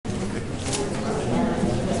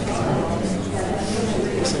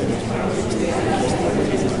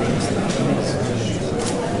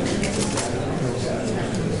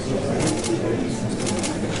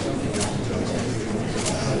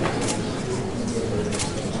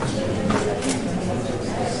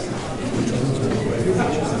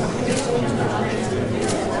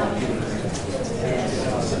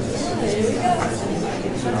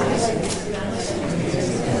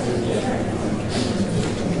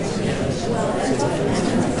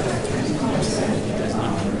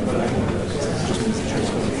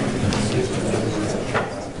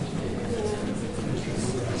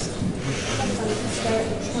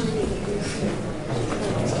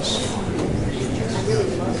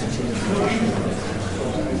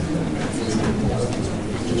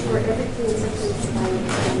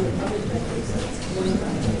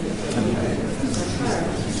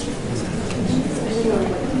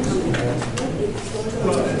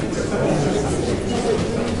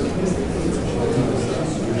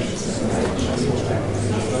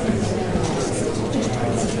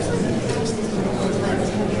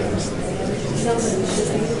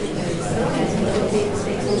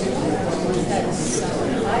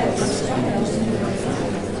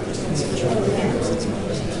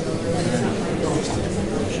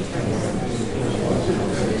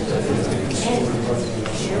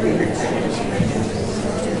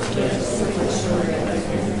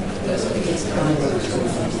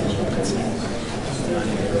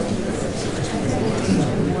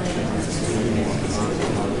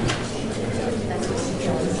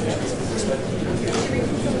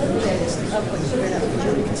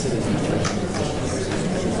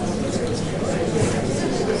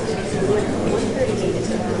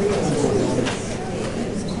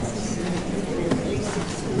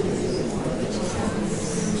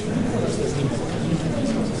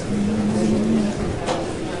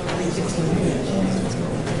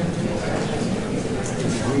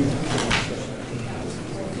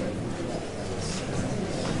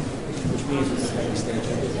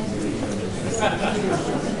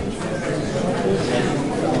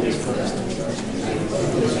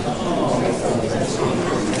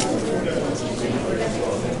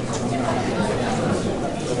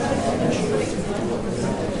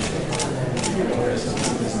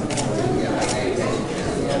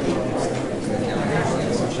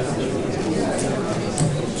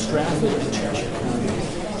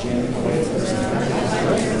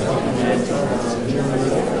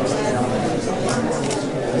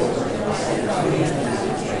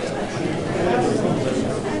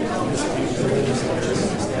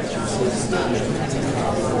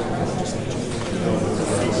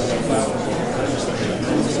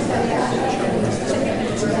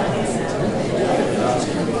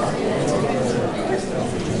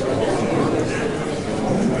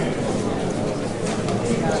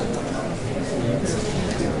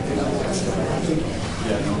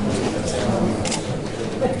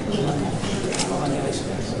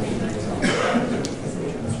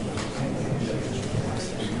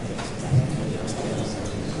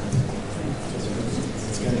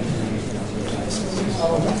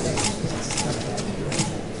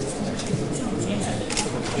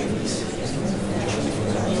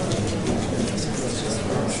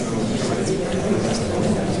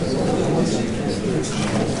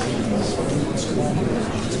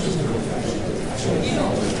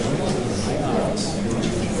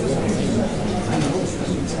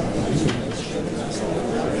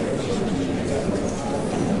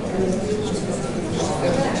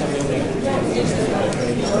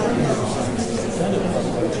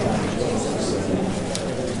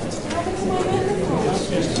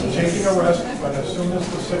Taking arrest, but as soon as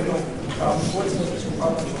the signal comes,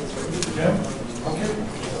 Jim, okay?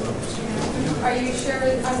 Are you sure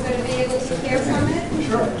I'm going to be able to hear from it?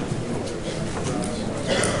 Sure.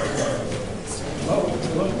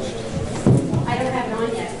 I don't have it on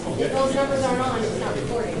yet. If those numbers aren't on, it's not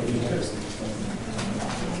recording.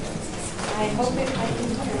 I hope I can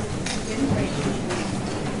hear it.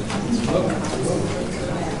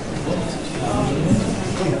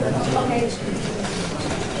 Okay.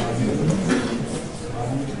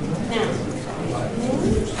 Now.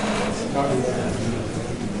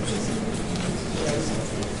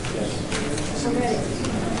 I'm ready.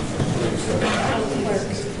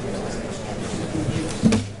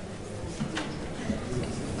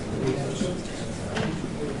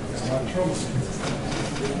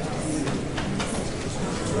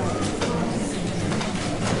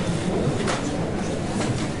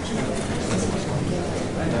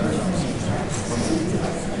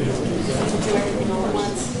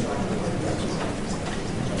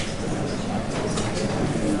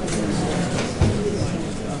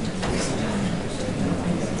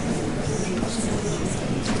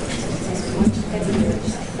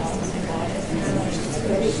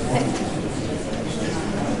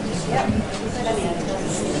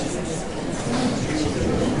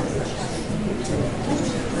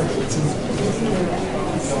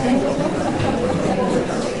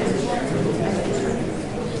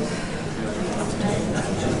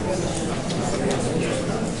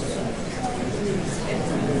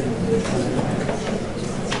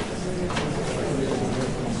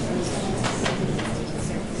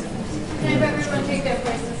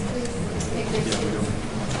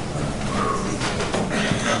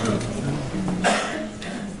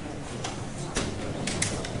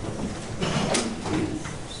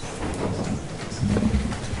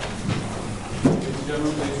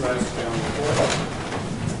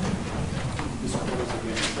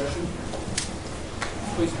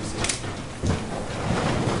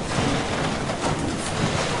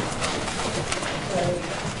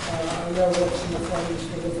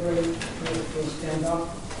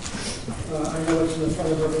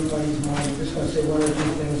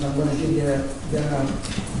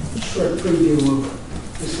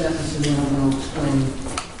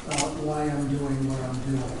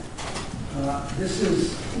 This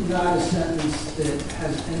is not a sentence that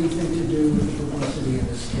has anything to do with the publicity in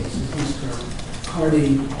this case, at least currently.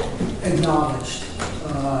 Carney acknowledged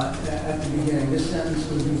at the beginning. This sentence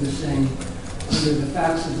would be the same under the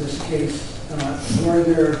facts of this case. Were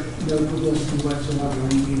there no publicity whatsoever?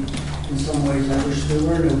 Indeed, in some ways, I wish there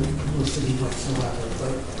were no publicity whatsoever,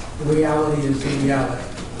 but the reality is the reality.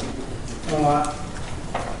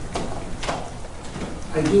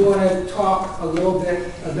 I do want to talk a little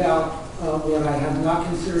bit about what I have not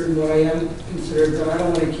considered and what I am considered, but I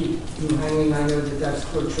don't want to keep you hanging. I know that that's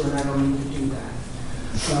torture, and I don't need to do that.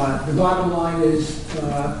 The bottom line is,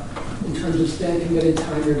 in terms of stand committed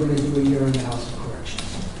time, you're going to do a year in the House of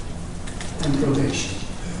Corrections and probation.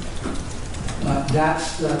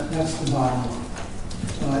 That's the bottom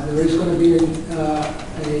line. There is going to be a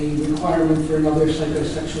requirement for another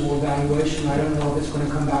psychosexual evaluation. I don't know if it's going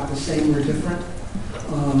to come back the same or different,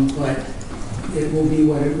 but it will be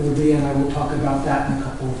what it will be, and I will talk about that in a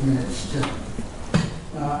couple of minutes too.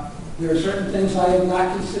 There are certain things I have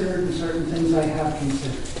not considered and certain things I have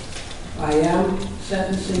considered. I am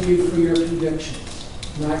sentencing you for your convictions,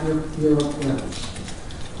 not your acquittals.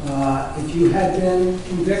 If you had been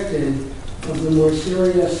convicted of the more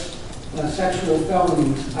serious sexual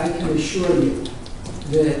felonies, I can assure you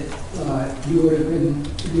that you would have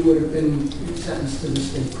been sentenced to the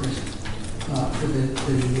state prison for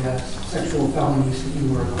the sexual felonies that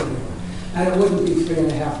you were acquitted of. And it wouldn't be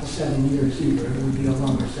 3.5 to 7 years either. It would be a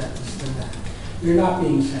longer sentence than that. You're not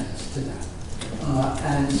being sentenced to that.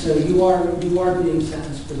 And so you are being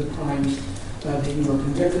sentenced for the crimes that you were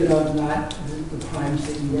convicted of, not the crimes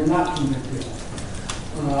that you were not convicted of.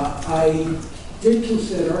 I did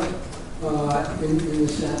consider in the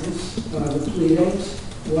sentence the pleadings,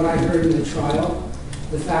 what I heard in the trial,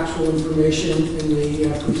 the factual information in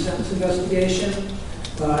the pre-sentence investigation,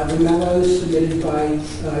 the memos submitted by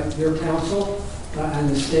your counsel and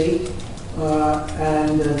the state,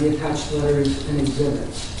 and the attached letters and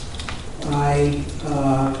exhibits. I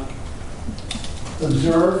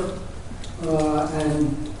observe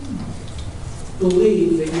and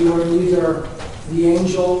believe that you are neither the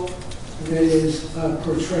angel that is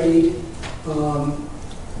portrayed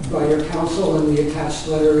by your counsel and the attached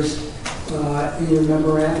letters in your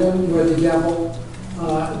memorandum, nor the devil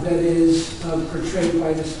that is portrayed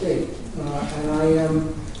by the state. And I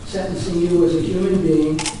am sentencing you as a human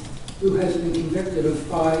being who has been convicted of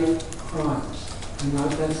 5 crimes. And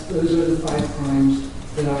those are the 5 crimes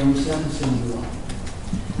that I am sentencing you on.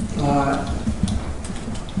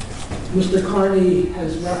 Mr. Carney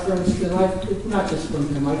has referenced, and not just from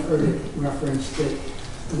him, I've heard it referenced, that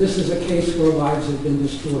this is a case where lives have been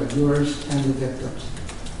destroyed, yours and the victims.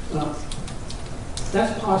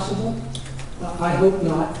 That's possible. I hope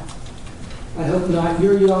not. I hope not.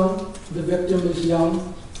 You're young. The victim is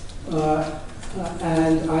young.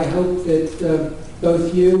 And I hope that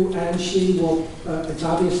both you and she will, it's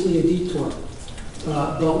obviously a detour,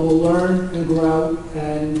 but will learn and grow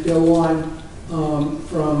and go on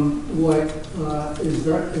from what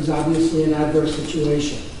is obviously an adverse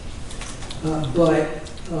situation. But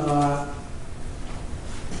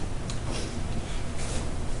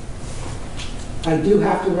I do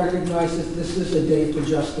have to recognize that this is a day for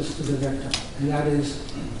justice to the victim, and that is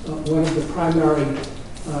one of the primary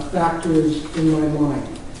factors in my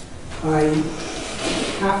mind. I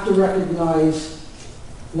have to recognize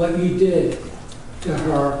what you did to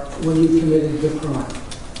her when you committed the crime.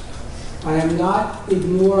 I am not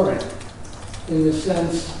ignoring, in the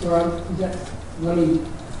sense, let me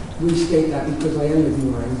restate that because I am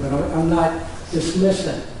ignoring, but I'm not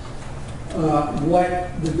dismissing what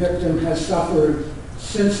the victim has suffered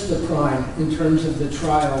since the crime in terms of the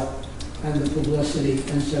trial and the publicity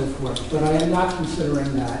and so forth. But I am not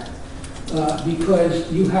considering that because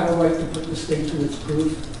you had a right to put the state to its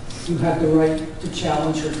proof. You had the right to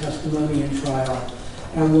challenge her testimony in trial.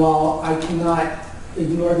 And while I cannot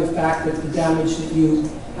ignore the fact that the damage that you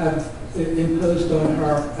have imposed on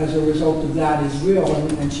her as a result of that is real,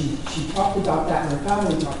 and she talked about that, and her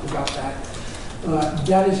family talked about that,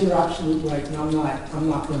 that is your absolute right, and I'm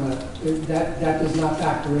not going to, that does not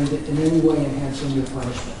factor into in any way enhancing your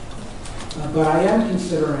punishment. But I am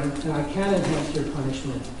considering, and I can enhance your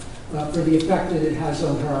punishment for the effect that it has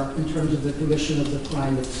on her in terms of the commission of the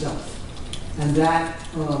crime itself. And that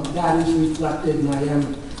is reflected, and I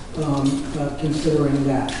am considering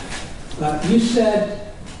that. You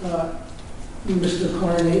said, Mr.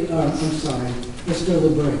 Carney, Mr.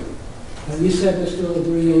 Labrie. You said, Mr.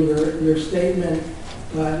 Labrie, in your statement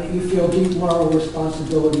that you feel deep moral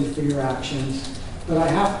responsibility for your actions. But I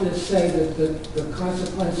have to say that the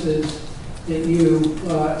consequences that you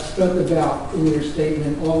spoke about in your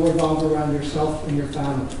statement all revolve around yourself and your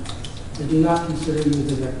family. I do not consider you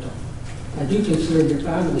the victim. I do consider your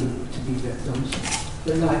family to be victims,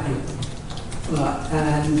 but not you.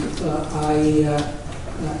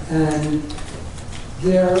 And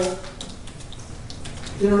there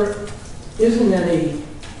isn't any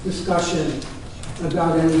discussion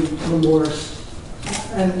about any remorse.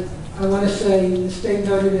 And I want to say, the state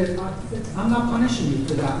noted it, I'm not punishing you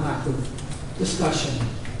for that lack of discussion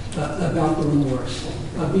about the remorse.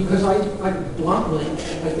 Because I bluntly,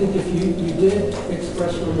 I think if you did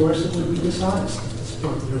express remorse, it would be dishonest at this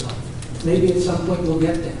point in your life. Maybe at some point we'll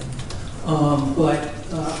get there. But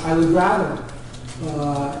I would rather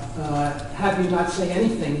have you not say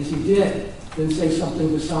anything as you did than say something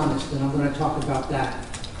dishonest. And I'm going to talk about that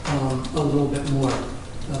a little bit more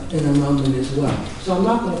in a moment as well. So I'm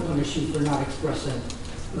not going to punish you for not expressing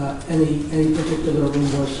any particular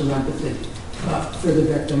remorse or empathy for the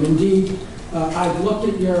victim. Indeed, I've looked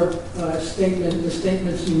at your statement, the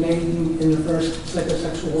statements you made in the first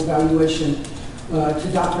psychosexual evaluation to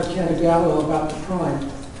Dr. Canigallo about the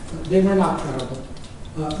crime. They were not credible.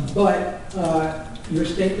 But your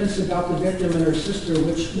statements about the victim and her sister,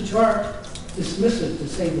 which are dismissive to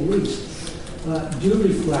say the least, do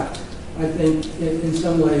reflect, I think, in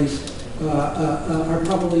some ways, are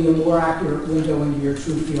probably a more accurate window into your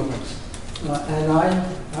true feelings. And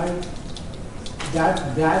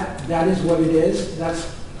that is what it is.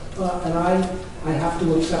 And I have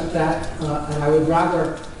to accept that. And I would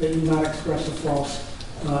rather that you not express a false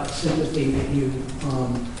sympathy, that you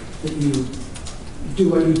do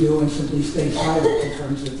what you do and simply stay silent in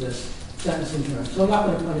terms of this sentencing term. So I'm not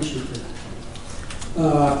going to punish you for that.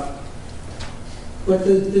 But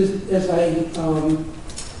as I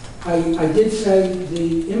did say,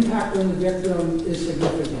 the impact on the victim is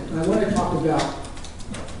significant. And I want to talk about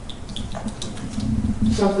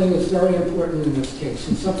something that's very important in this case,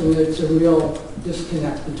 and something that's a real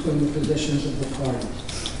disconnect between the positions of the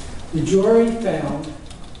parties. The jury found,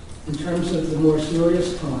 in terms of the more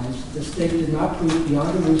serious crimes, the state did not prove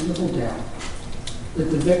beyond a reasonable doubt that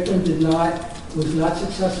the victim was not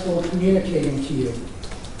successful in communicating to you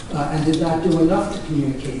and did not do enough to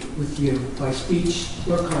communicate with you by speech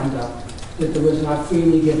or conduct, that there was not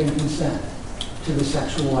freely given consent to the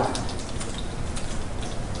sexual act.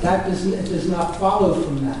 It does not follow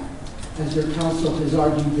from that, as your counsel has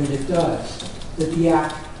argued that it does, that the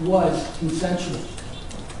act was consensual.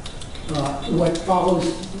 What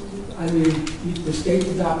follows, I mean, the state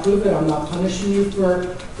did not prove it. I'm not punishing you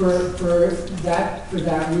for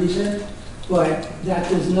that reason, but that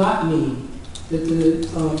does not mean that the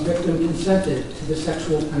victim consented to the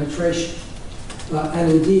sexual penetration.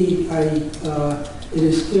 And indeed, it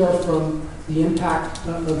is clear from the impact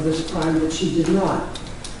of this crime that she did not.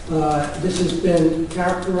 This has been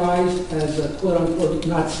characterized as a quote-unquote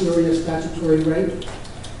not serious statutory rape.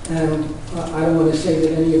 And I don't want to say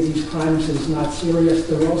that any of these crimes is not serious.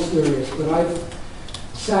 They're all serious. But I've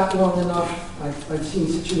sat long enough. I've seen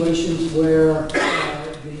situations where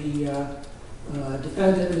the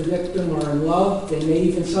defendant and the victim are in love. They may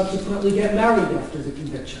even subsequently get married after the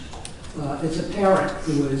conviction. It's a parent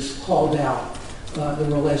who has called out the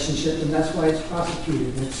relationship, and that's why it's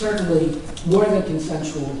prosecuted. And it's certainly more than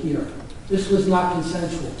consensual here. This was not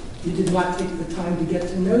consensual. You did not take the time to get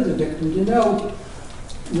to know the victim, to know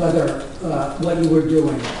whether what you were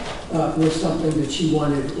doing was something that she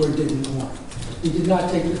wanted or didn't want. You did not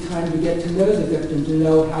take the time to get to know the victim, to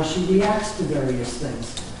know how she reacts to various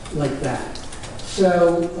things like that.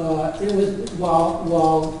 So it was,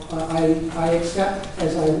 while I accept,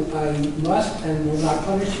 as I must and will not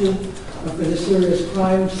punish you for the serious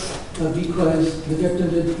crimes, because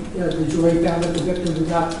the jury found that the victim did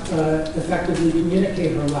not effectively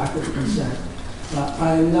communicate her lack of consent.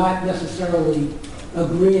 I am not necessarily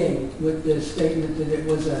agreeing with the statement that it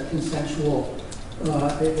was a consensual,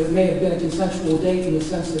 it may have been a consensual date in the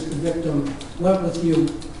sense that the victim went with you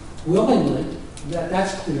willingly.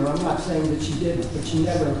 That's clear. I'm not saying that she didn't, but she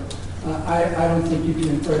never, I don't think you can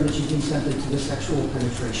infer that she consented to the sexual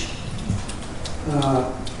penetration.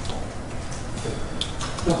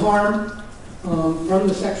 The harm from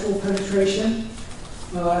the sexual penetration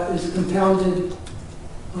is compounded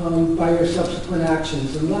by your subsequent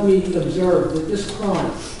actions. And let me observe that this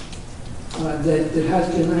crime that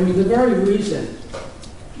has been, I mean, the very reason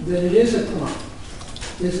that it is a crime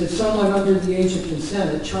is that someone under the age of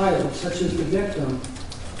consent, a child, such as the victim,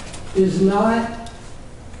 is not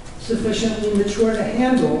sufficiently mature to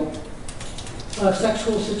handle a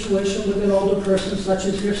sexual situation with an older person such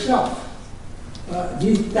as yourself.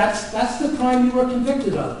 That's the crime you were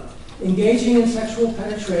convicted of. Engaging in sexual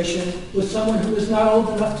penetration with someone who is not old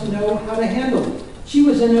enough to know how to handle it. She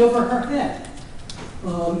was in over her head.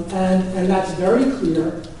 And that's very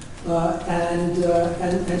clear.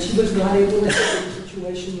 And she was not able to handle the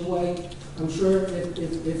situation the way, I'm sure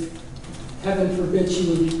if heaven forbid she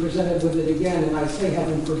would be presented with it again, and I say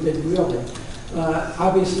heaven forbid really,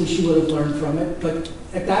 obviously she would have learned from it, but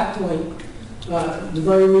at that point, the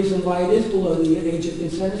very reason why it is below the age of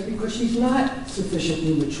consent is because she's not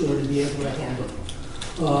sufficiently mature to be able to handle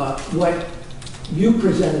what you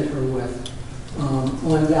presented her with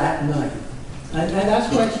on that night. And that's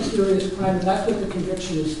why it's a serious crime, and that's what the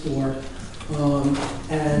conviction is for.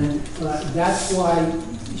 And that's why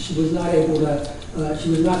she was not able to, she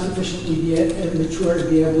was not sufficiently mature to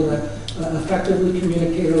be able to effectively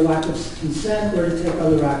communicate her lack of consent or to take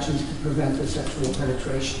other actions to prevent the sexual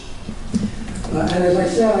penetration. And as I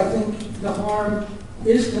said, I think the harm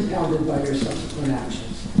is compounded by your subsequent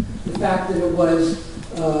actions. The fact that it was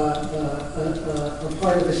a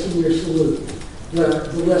part of a senior salute,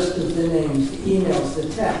 the list of the names, the emails, the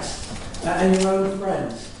texts, and your own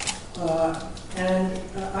friends. And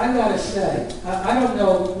I gotta say, I don't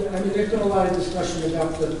know, I mean, there's been a lot of discussion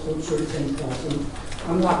about the culture of St. Paul's, and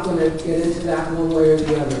I'm not going to get into that one way or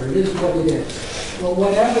the other. It is what it is. But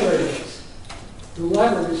whatever it is, the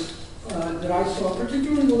letters that I saw,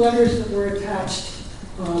 particularly the letters that were attached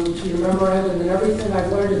to your memorandum and everything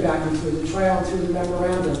I've learned about you through the trial and through the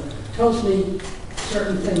memorandum, tells me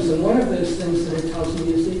certain things. And one of those things that it tells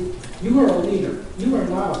me is that you are a leader. You are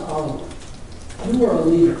not a follower. You are a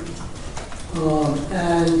leader.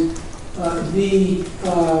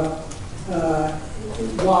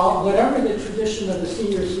 While whatever the tradition of the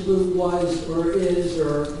senior salute was or is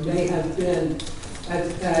or may have been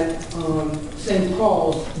at St.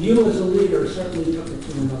 Paul's, you as a leader certainly took it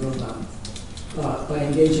to another level by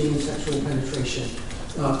engaging in sexual penetration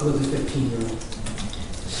with a 15-year-old.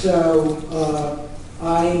 So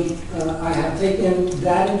I have taken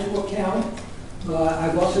that into account.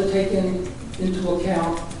 I've also taken into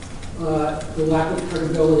account the lack of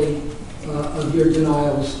credibility of your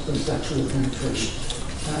denials of sexual penetration.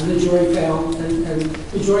 And the jury found,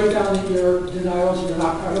 that your denials were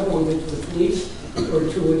not credible either to the police or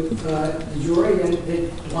to the jury, and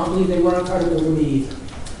bluntly, they weren't credible to me either.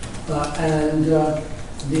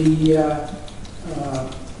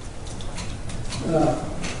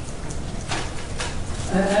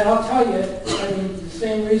 And I'll tell you, I mean, the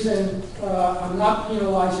same reason I'm not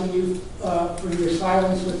penalizing you for your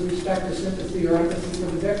silence with respect to sympathy or empathy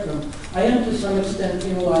for the victim. I am to some extent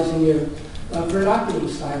penalizing you for not being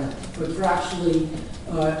silent, but for actually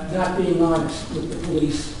not being honest with the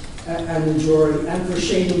police and the jury, and for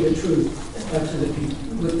shading the truth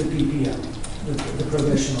with the PPO, the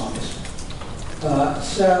probation officer.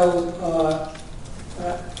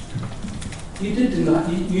 You did deny,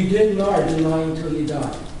 you did and are denying until you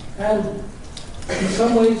die. And in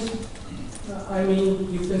some ways, I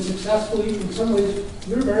mean, you've been successful. In some ways,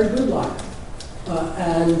 you're a very good liar.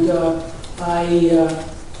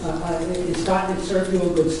 It served you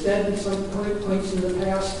in good stead in some points in the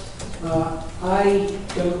past. I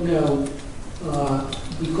don't know,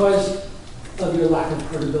 because of your lack of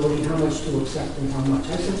credibility, how much to accept and how much.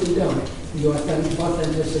 I simply don't. The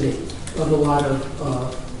authenticity of a lot of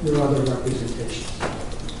your other representations.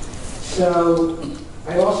 So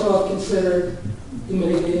I also have considered the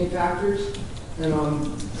mitigating factors, and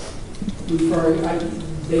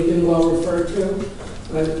they've been well referred to.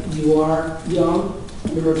 You are young,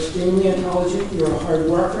 you're extremely intelligent, you're a hard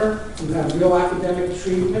worker, you have real academic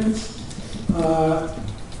achievements,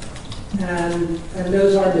 and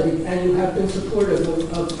those are and you have been supportive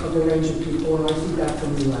of a range of people, and I see that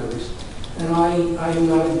from the letters. And I am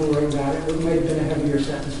not ignoring that. It might have been a heavier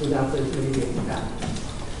sentence without those mitigating factors.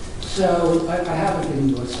 So I haven't given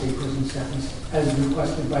you a state prison sentence as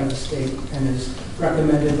requested by the state and as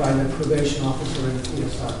recommended by the probation officer and the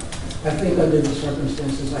PSR. I think under the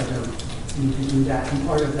circumstances I don't need to do that, and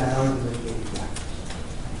part of that are the mitigating factors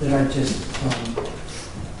that I just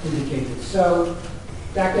indicated. So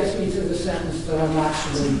that gets me to the sentence that I'm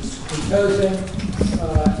actually imposing.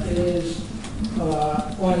 It is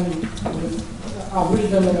I'll read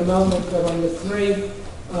them in a moment, but on the three,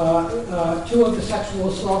 two of the sexual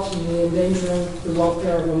assaults and the endangering the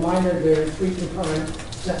welfare of a minor, there are 3 concurrent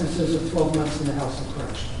sentences of 12 months in the House of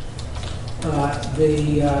Correction.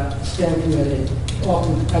 The stand committed,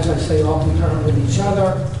 as I say, all concurrent with each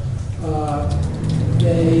other.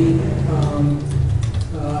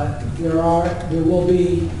 There will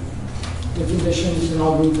be the conditions, and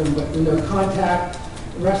I'll read them, but no contact.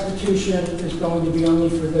 Restitution is going to be only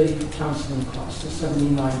for the counseling costs, the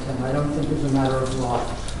 $79.10. I don't think as a matter of law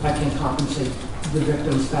I can compensate the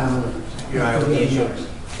victim's family. Your Honor, with the issue,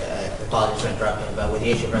 apologies for interrupting, but with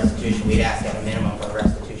the issue of restitution, we'd ask at a minimum for a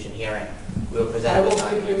restitution hearing We'll I present will the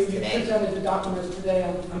give you, documents you today. presented the documents today.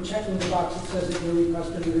 I'm checking the box that says that you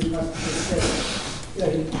requested the state. Yeah,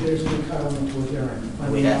 there's an entitlement to a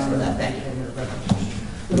hearing. We asked for that, thank you.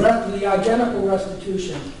 The identical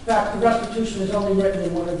restitution, in fact, the restitution is only written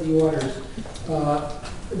in one of the orders.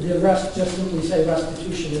 The rest just simply say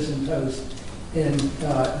restitution is imposed in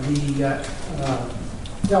the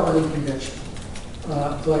felony conviction.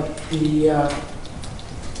 But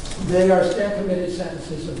they are stand-committed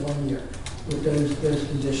sentences of 1 year with those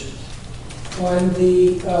conditions. On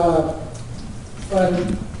the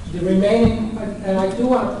remaining, and I do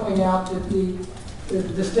want to point out that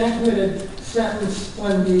the stand-committed sentence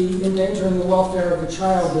on the endangering the welfare of a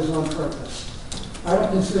child is on purpose. I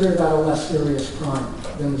don't consider that a less serious crime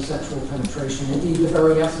than the sexual penetration. Indeed, the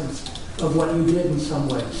very essence of what you did in some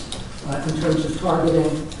ways, in terms of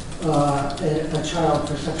targeting a child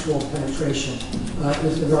for sexual penetration,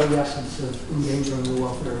 is the very essence of endangering the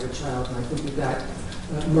welfare of a child. And I think that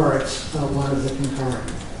merits one of the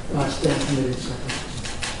concurrent stand-committed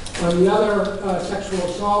sentences. On the other sexual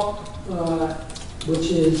assault,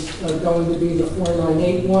 which is going to be the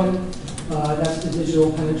 4981, that's the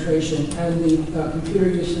digital penetration, and the computer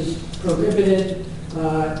use is prohibited.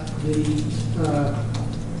 The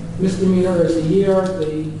misdemeanor is a year,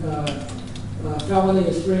 the felony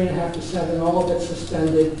is 3.5 to 7, all of it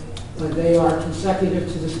suspended. They are consecutive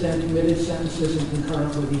to the stand-committed sentences and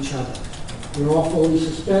concurrent with each other. They're all fully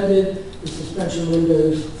suspended. The suspension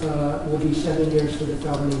windows will be 7 years for the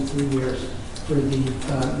felony, 3 years for the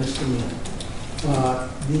misdemeanor.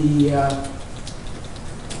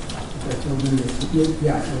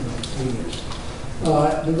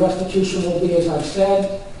 The restitution will be, as I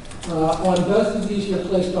said, on both of these you're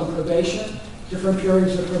placed on probation, different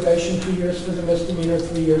periods of probation, 2 years for the misdemeanor,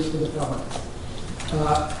 3 years for the felony.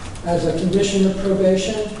 As a condition of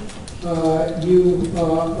probation, you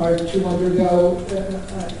are to undergo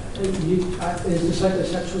is the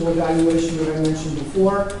psychosexual evaluation that I mentioned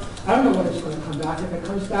before. I don't know what it's going to come back. If it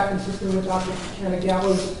comes back consistent with Dr.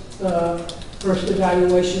 Canagalli's first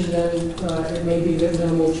evaluation, then it may be that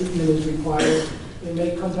minimal treatment is required. It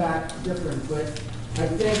may come back different, but I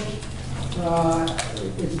think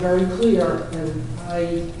it's very clear, and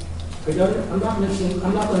I'm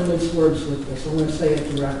not going to mince words with this. I'm going to say it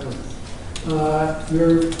directly.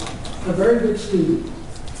 You're a very good student.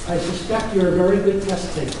 I suspect you're a very good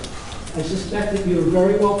test taker. I suspect that you're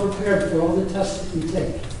very well prepared for all the tests that you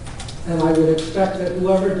take. And I would expect that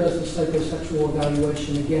whoever does the psychosexual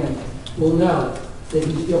evaluation again will know that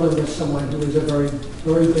he's dealing with someone who is a very,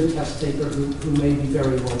 very good test taker who may be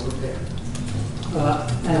very well prepared.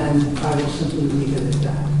 And I will simply leave it at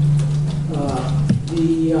that.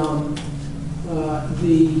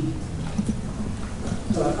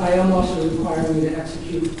 I am also requiring you to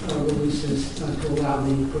execute releases to allow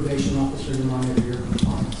the probation officer to monitor your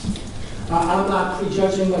compliance. I'm not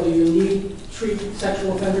prejudging whether you need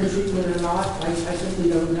sexual offender treatment or not. I simply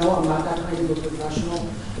don't know. I'm not that kind of a professional.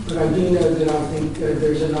 But I do know that I think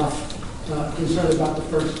there's enough concern about the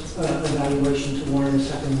first evaluation to warrant a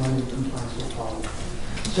second one, and compliance will follow.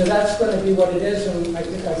 So that's going to be what it is, and I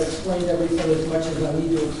think I've explained everything as much as I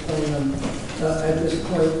need to explain them at this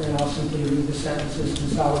point, and I'll simply read the sentences,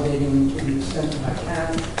 consolidating them to the extent that I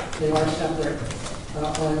can. They are separate.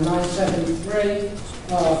 On 973,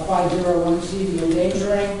 501C, the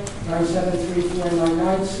endangering,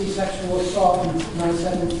 973-499C, sexual assault, and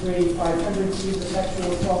 973-500C, the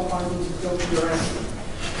sexual assault findings of guilty or innocent.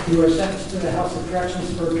 You are sentenced to the House of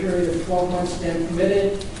Corrections for a period of 12 months and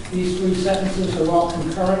committed. These 3 sentences are all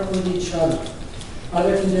concurrent with each other.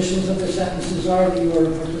 Other conditions of the sentences are that you are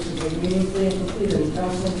to participate meaningfully and completely in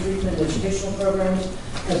counseling, treatment, and educational programs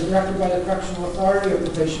as directed by the correctional authority or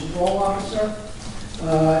probation parole officer.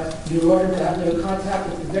 You are ordered to have no contact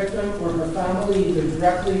with the victim or her family, either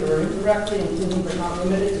directly or indirectly, including but not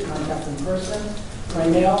limited to contact in person, by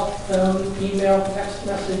mail, phone, email, text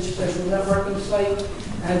message, social networking site,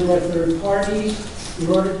 and or third parties.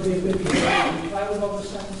 You're ordered to be a good behavior and comply with all the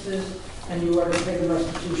sentences, and you are to pay the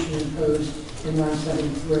restitution imposed in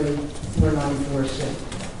 973-494C.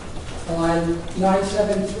 On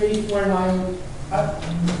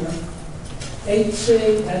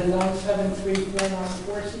 973-498C and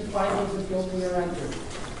 973-494C, findings of guilty are entered.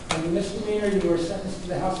 On the misdemeanor, you are sentenced to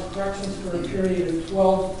the House of Corrections for a period of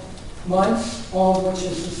 12 months, all of which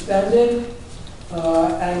is suspended.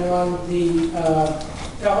 And on the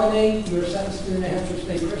felony, you are sentenced to the New Hampshire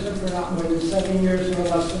State Prison for not more than 7 years or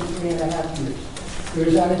less than 3.5 years. You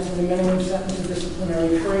are added to the minimum sentence of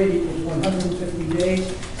disciplinary period equals 150 days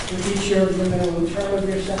for each year of the minimum term of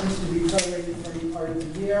your sentence to be prorated for any part of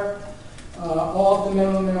the year. All of the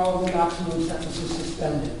minimum and all of the maximum sentences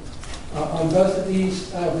suspended. On both of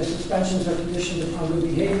these, the suspensions are conditioned upon good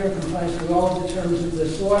behavior, compliance with all of the terms of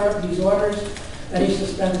these orders. Any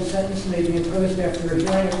suspended sentence may be imposed after a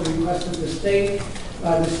hearing at the request of the state.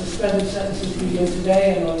 The suspended sentences begin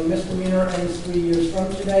today, and on a misdemeanor ends 3 years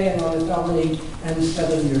from today, and on a felony ends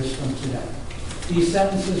 7 years from today. These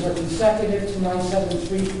sentences are consecutive to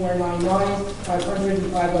 973-499, 500,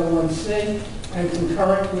 and 501C, and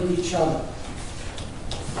concurrent with each other.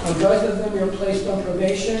 On both of them, you're placed on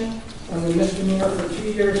probation, on the misdemeanor for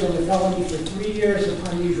 2 years, on the felony for 3 years,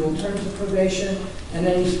 upon usual terms of probation, and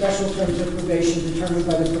any special terms of probation determined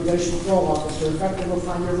by the probation parole officer, effective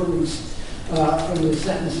upon your release from the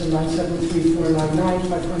sentence of 973-499,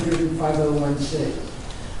 500, and 501C.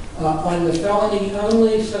 On the felony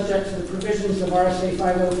only, subject to the provisions of RSA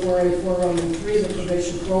 504A4 Roman 3, the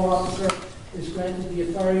probation parole officer is granted the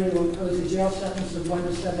authority to impose a jail sentence of 1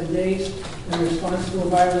 to 7 days in response to a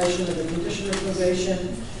violation of a condition of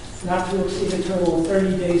probation, not to exceed a total of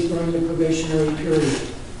 30 days during the probationary period.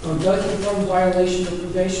 On both of them, violation of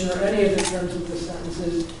probation or any of the terms of the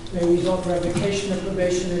sentences may result in revocation of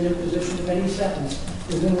probation and imposition of any sentence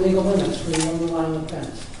within legal limits for the underlying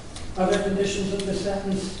offense. Other conditions of the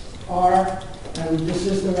sentence are, and this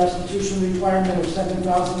is the restitution requirement of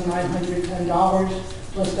 $7,910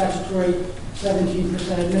 plus statutory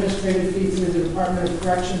 17% administrative fee through the Department of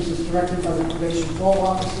Corrections as directed by the probation parole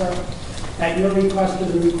officer. At your request or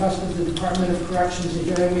the request of the Department of Corrections, a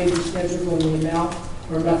hearing may be scheduled on the amount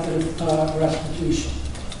or method of restitution,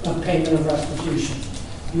 of payment of restitution.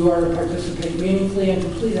 You are to participate meaningfully and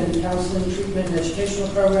complete any counseling, treatment, and educational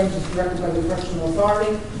programs as directed by the correctional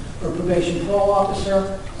authority or probation parole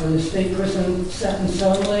officer on the state prison sentence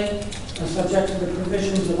only, subject to the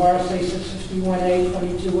provisions of RSA 651A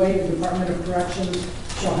 22A. The Department of Corrections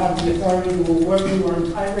shall have the authority to award you or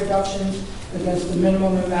entire reductions against the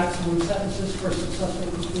minimum and maximum sentences for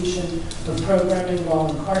successful completion of programming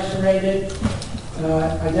while incarcerated.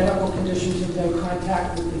 Identical conditions of no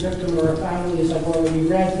contact with the victim or a family, as I've already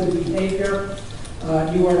read. Good behavior.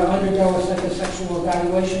 You are to undergo a psychosexual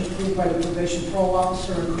evaluation approved by the probation parole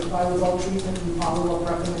officer and comply with all treatment and follow-up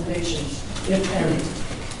recommendations, if any.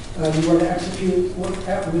 You are to execute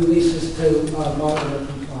releases to monitor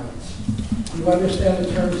compliance. You understand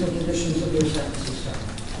the terms and conditions of your sentences, sir?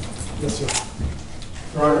 Yes, sir.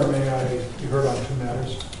 Your Honor, may I be heard on 2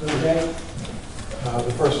 matters? Okay.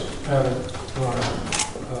 The first matter, Your Honor,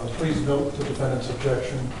 please note the defendant's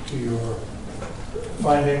objection to your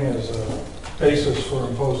finding as a basis for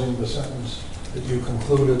imposing the sentence that you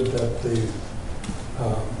concluded that the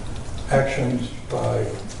actions by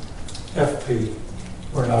FP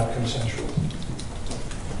were not consensual.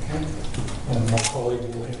 Okay. And my colleague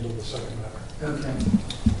will handle the second matter. Okay.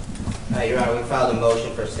 Your Honor, we filed a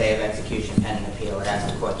motion for stay of execution pending appeal. I'd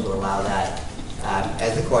ask the court to allow that.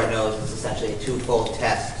 As the court knows, it's essentially a twofold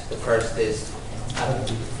test. The first is...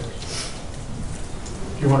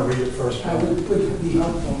 Do you want to read it first? I would be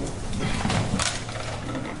helpful.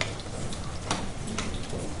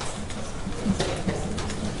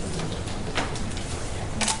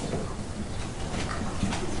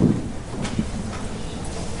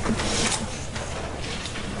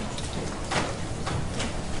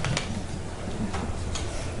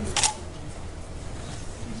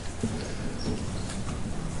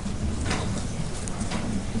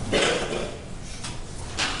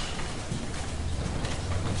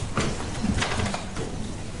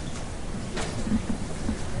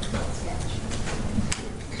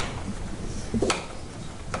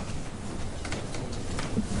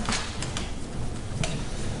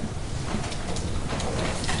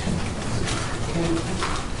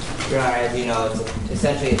 Your Honor, as you know, it's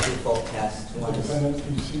essentially a twofold test. The One is... defendant,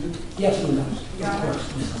 be seated. Yes, ma'am. Your Honor,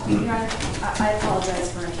 I apologize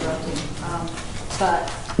for interrupting, but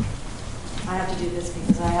I have to do this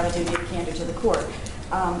because I have a duty of candor to the court.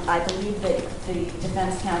 I believe that the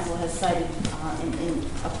defense counsel has cited an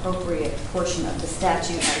inappropriate portion of the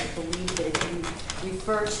statute. I believe that if you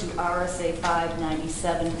refer to RSA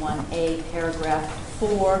 597(1)A, paragraph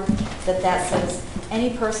 4, that says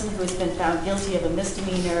any person who has been found guilty of a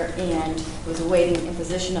misdemeanor and who is awaiting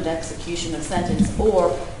imposition of execution of sentence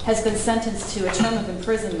or has been sentenced to a term of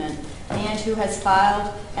imprisonment and who has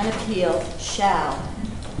filed an appeal shall,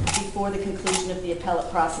 before the conclusion of the appellate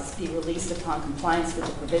process, be released upon compliance with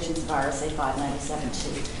the provisions of RSA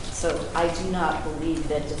 597(2). So I do not believe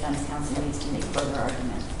that defense counsel needs to make further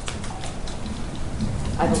argument.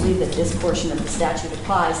 I believe that this portion of the statute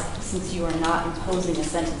applies since you are not imposing a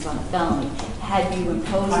sentence on a felony. Had you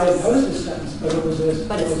imposed... I imposed a sentence, but it was a...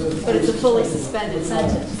 But it's a fully suspended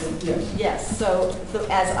sentence. Yes. Yes, so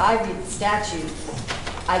as I read the statute,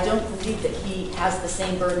 I don't believe that he has the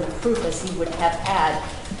same burden of proof as he would have had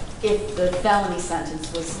if the felony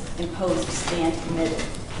sentence was imposed and committed.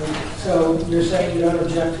 So you're saying you don't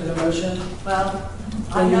object to the motion? Well,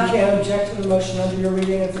 And I'm you not, can't object to the motion under your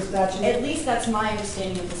reading of the statute? at least that's my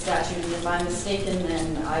understanding of the statute, and if I'm mistaken,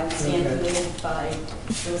 then I would stand Okay. committed by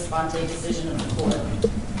the sponte decision of the court.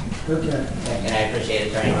 Okay. And I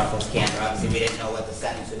appreciate Attorney Ruffles' candor. Obviously, we didn't know what the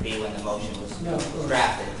sentence would be when the motion was No, of course.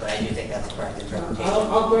 drafted, but I do think that's a correct interpretation.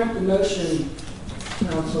 I'll grant the motion,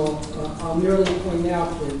 counsel. I'll merely point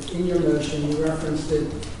out that in your motion, you referenced that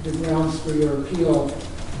the grounds for your appeal,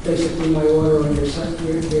 basically my order on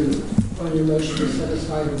your motion to set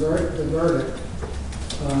aside the verdict.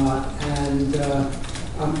 I'm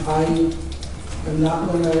not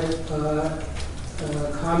going to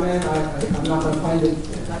comment. I'm not going to find it.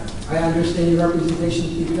 I understand your representation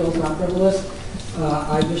of the appeal is not frivolous.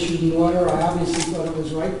 I've issued an order. I obviously thought it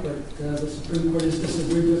was right, but the Supreme Court has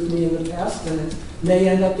disagreed with me in the past, and it may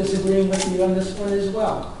end up disagreeing with me on this one as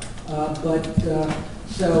well.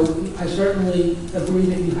 So I certainly agree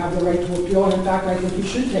that you have the right to appeal, and in fact, I think you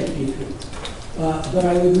should take the appeal. But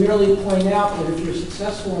I would merely point out that if you're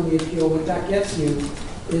successful in the appeal, what that gets you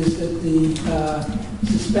is that the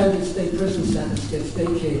suspended state prison sentence gets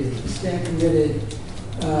vacated, the stand committed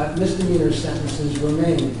misdemeanor sentences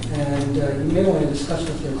remain, and you may want to discuss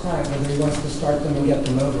with your client whether he wants to start them and get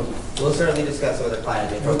them over. We'll certainly discuss it with the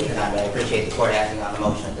client at the appropriate time, but I appreciate the court acting on the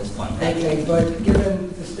motion at this point. Thank you. Okay, but given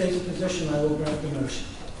the state's position, I will grant the motion.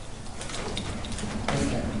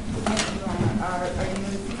 Okay. Thank you, Your Honor. Are you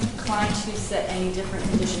inclined to set any different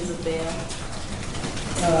conditions of bail?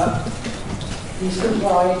 He's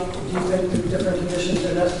complied. Do you think that different conditions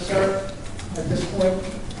are necessary at this point?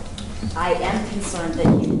 I am concerned that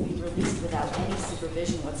he will be released without any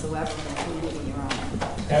supervision whatsoever in the community, Your Honor.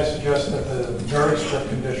 I suggest that the very strict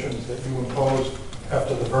conditions that you imposed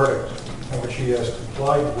after the verdict, and which he has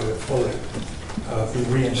complied with fully, be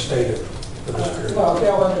reinstated for this period. Well,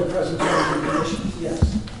 bail under present terms and conditions, yes.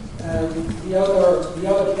 And the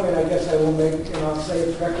other point I guess I will make, and I'll say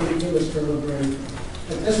it directly to you, Mr. Labrie,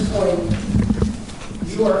 at this point,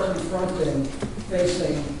 you are confronting,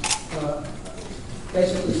 facing,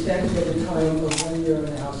 basically standing at the time of 1 year in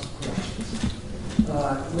the House of Corrections.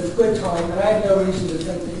 With good time, and I have no reason to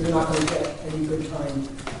think that you're not going to get any good time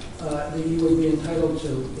that you would be entitled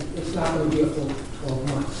to. It's not going to be a full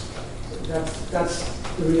 12 months. That's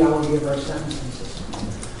the reality of our sentencing system.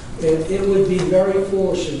 It would be very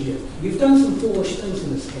foolish of you. You've done some foolish things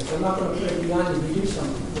in this case. I'm not going to put it beyond you to do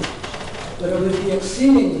something foolish. But it would be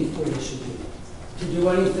exceedingly foolish of you to do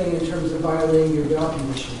anything in terms of violating your bail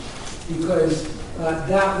conditions, because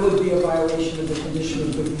that would be a violation of the condition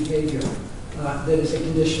of good behavior that is a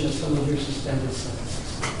condition of some of your suspended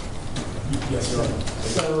sentences. Yes, sir.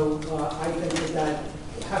 So I think that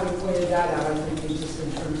having pointed that out, I think the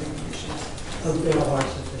existing terms and conditions of bail are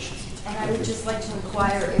sufficient. And I would just like to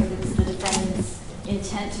inquire if it's the defendant's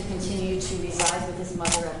intent to continue to reside with his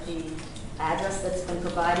mother at the address that's been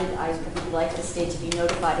provided. I would like the state to be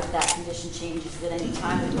notified if that condition changes at any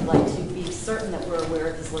time. We would like to be certain that we're aware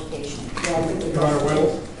of his location. Yeah, I think Your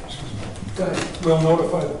Honor, Go ahead. we'll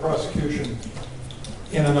notify the prosecution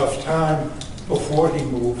in enough time before he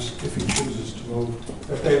moves, if he chooses to move,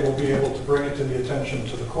 that they will be able to bring it to the attention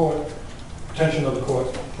of the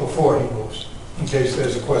court before he moves, in case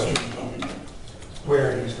there's a question about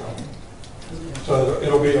where he's going. So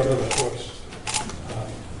it'll be under the court's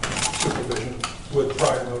supervision with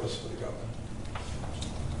prior notice for the government.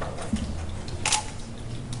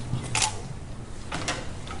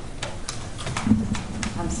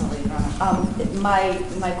 I'm sorry, Your Honor.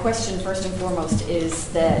 My question, first and foremost, is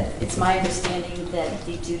that it's my understanding that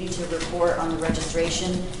the duty to report on the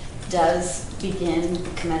registration does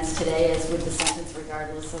commence today, as with the sentence,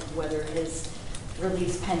 regardless of whether his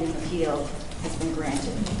release pending appeal has been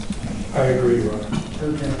granted. I agree, Your Honor.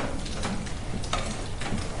 Okay.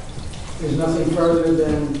 There's nothing further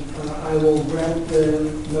than I will grant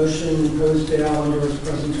the motion imposed bail under its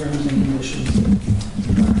present terms and conditions.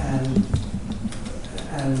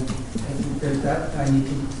 And I think that I need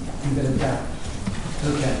to leave it at that.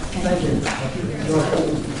 Okay. Thank you.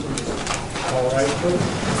 All right.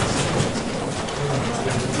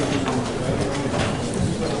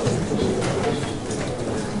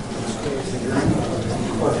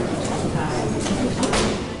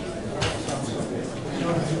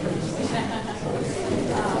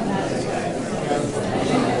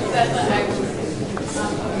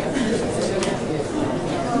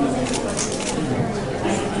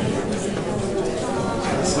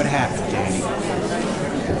 What happened, Danny?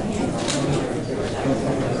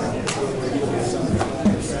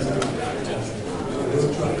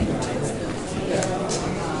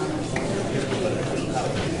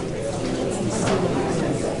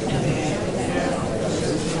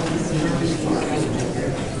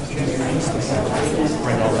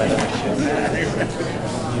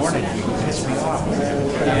 Morning, you pissed me off.